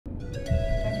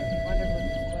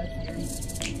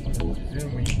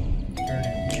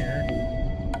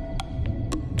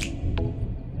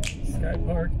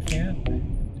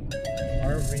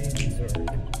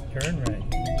Turn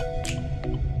right.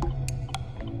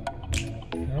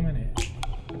 Coming in.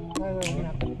 Well, we're gonna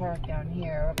have to park down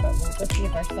here, but let's see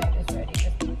if our site is ready.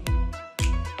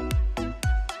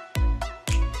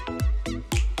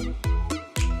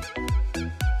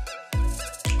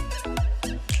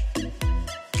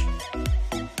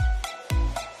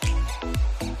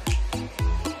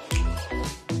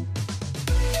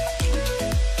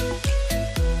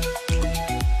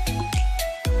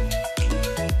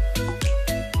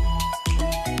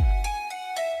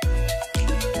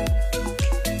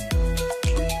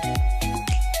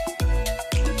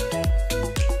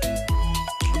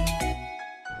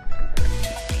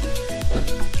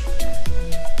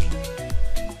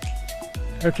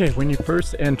 Okay, when you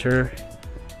first enter,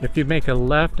 if you make a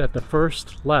left at the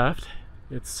first left,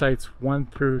 it's sites 1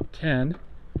 through 10.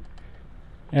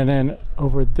 And then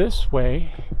over this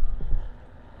way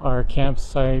are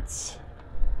campsites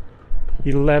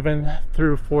 11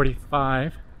 through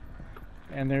 45.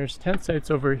 And there's 10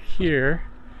 sites over here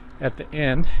at the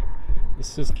end.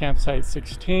 This is campsite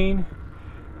 16,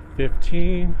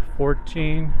 15,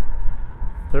 14,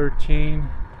 13.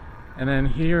 And then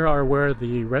here are where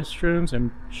the restrooms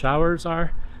and showers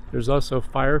are. There's also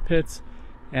fire pits,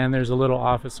 and there's a little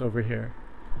office over here.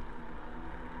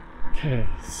 Okay,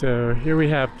 so here we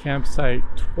have campsite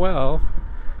 12.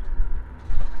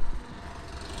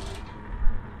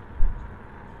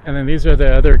 And then these are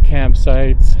the other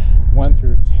campsites, 1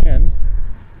 through 10.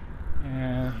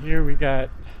 And here we got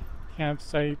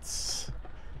campsites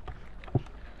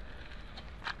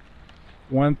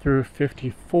 1 through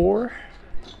 54.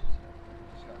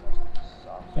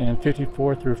 And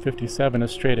 54 through 57 is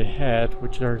straight ahead,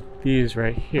 which are these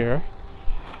right here.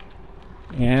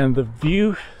 And the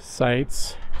view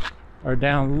sites are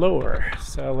down lower.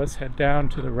 So let's head down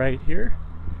to the right here.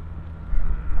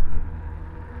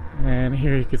 And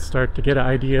here you can start to get an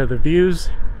idea of the views.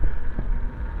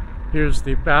 Here's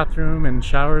the bathroom and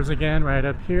showers again right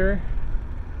up here.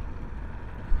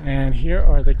 And here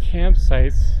are the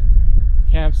campsites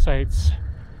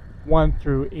 1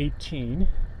 through 18.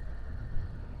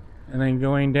 And then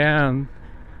going down,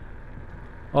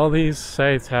 all these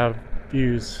sites have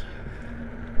views.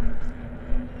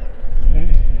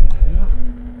 Okay, yeah.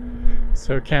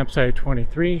 So campsite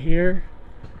 23 here,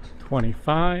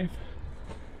 25,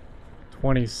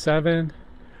 27.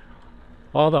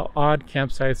 All the odd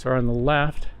campsites are on the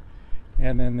left,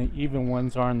 and then the even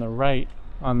ones are on the right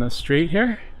on the street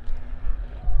here.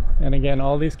 And again,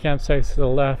 all these campsites to the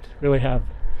left really have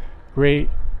great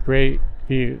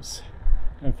views.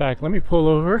 In fact, let me pull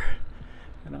over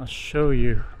and I'll show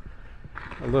you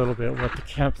a little bit what the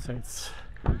campsites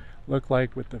look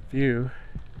like with the view.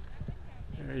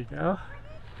 There you go.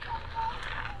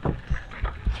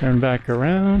 Turn back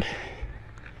around.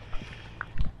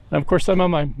 And of course, I'm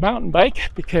on my mountain bike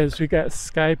because we got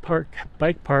Skypark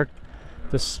Bike Park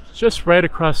this just right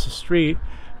across the street.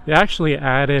 They actually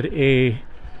added a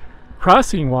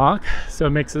crossing walk, so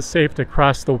it makes it safe to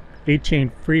cross the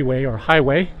 18 freeway or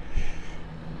highway.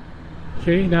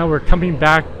 Okay, now we're coming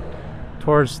back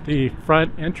towards the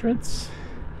front entrance.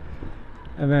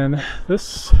 And then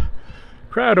this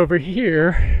crowd over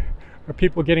here are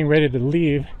people getting ready to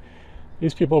leave.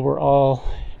 These people were all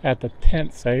at the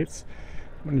tent sites.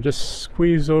 I'm gonna just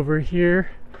squeeze over here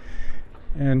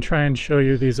and try and show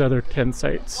you these other tent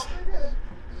sites.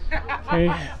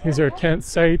 Okay, these are tent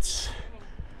sites.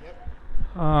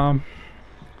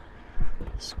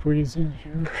 Squeeze in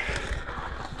here.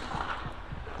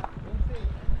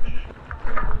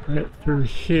 Right through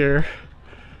here.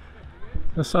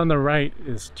 This on the right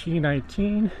is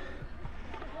T19,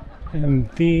 and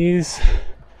these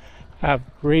have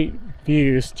great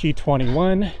views.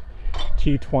 T21,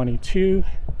 T22,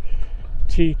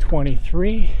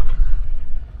 T23,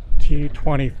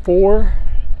 T24,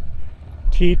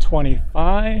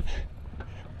 T25,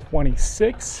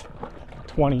 26,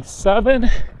 27,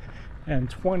 and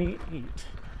 28.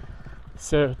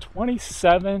 So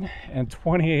 27 and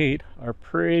 28 are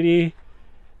pretty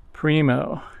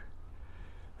primo.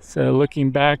 So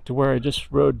looking back to where I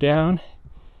just rode down,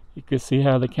 you can see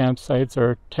how the campsites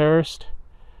are terraced.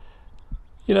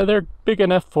 You know, they're big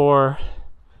enough for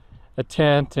a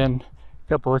tent and a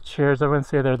couple of chairs. I wouldn't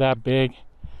say they're that big,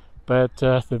 but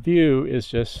the view is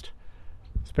just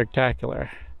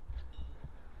spectacular.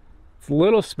 It's a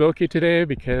little smoky today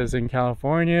because in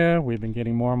California we've been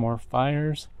getting more and more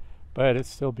fires, but it's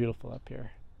still beautiful up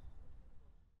here.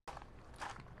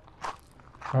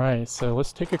 All right, so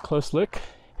let's take a close look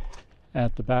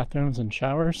at the bathrooms and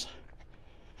showers.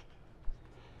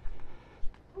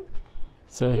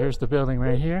 So here's the building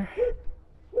right here.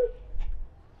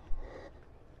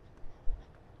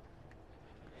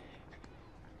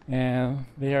 And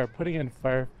they are putting in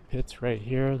fire pits right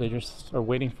here. They just are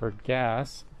waiting for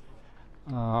gas.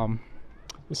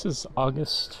 This is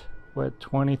August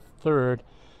 23rd,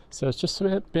 so it's just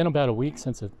been about a week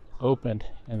since it opened,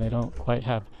 and they don't quite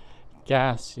have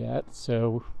gas yet.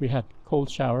 So we had cold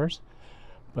showers,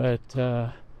 but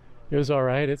it was all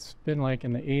right. It's been like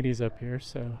in the 80s up here,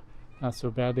 so not so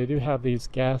bad. They do have these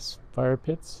gas fire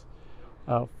pits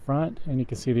out front, and you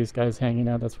can see these guys hanging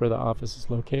out. That's where the office is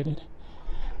located.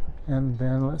 And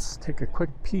then let's take a quick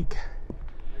peek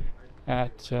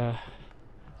at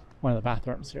one of the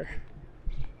bathrooms here.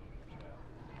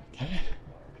 Okay.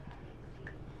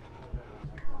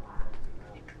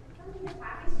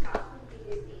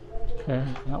 Okay,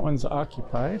 that one's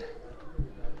occupied.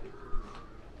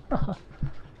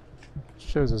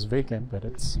 Shows us vacant, but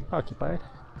it's occupied.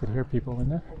 Could hear people in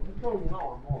there.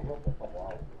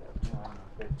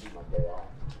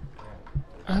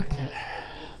 Okay,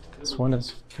 this one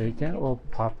is vacant. We'll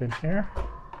pop in here.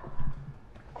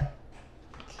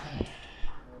 Okay.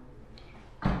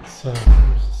 So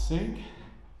here's the sink,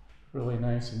 really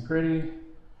nice and pretty.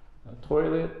 A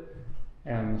toilet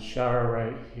and shower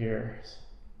right here.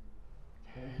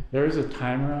 Okay. There is a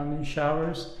timer on these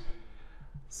showers.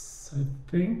 So I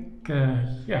think,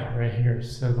 yeah, right here.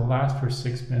 So they'll last for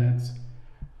 6 minutes.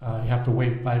 You have to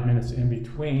wait 5 minutes in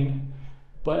between,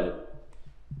 but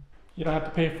you don't have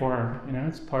to pay for them. You know,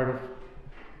 it's part of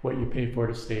what you pay for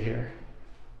to stay here.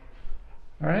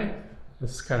 All right,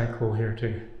 this is kind of cool here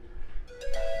too.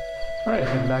 All right,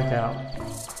 head back out.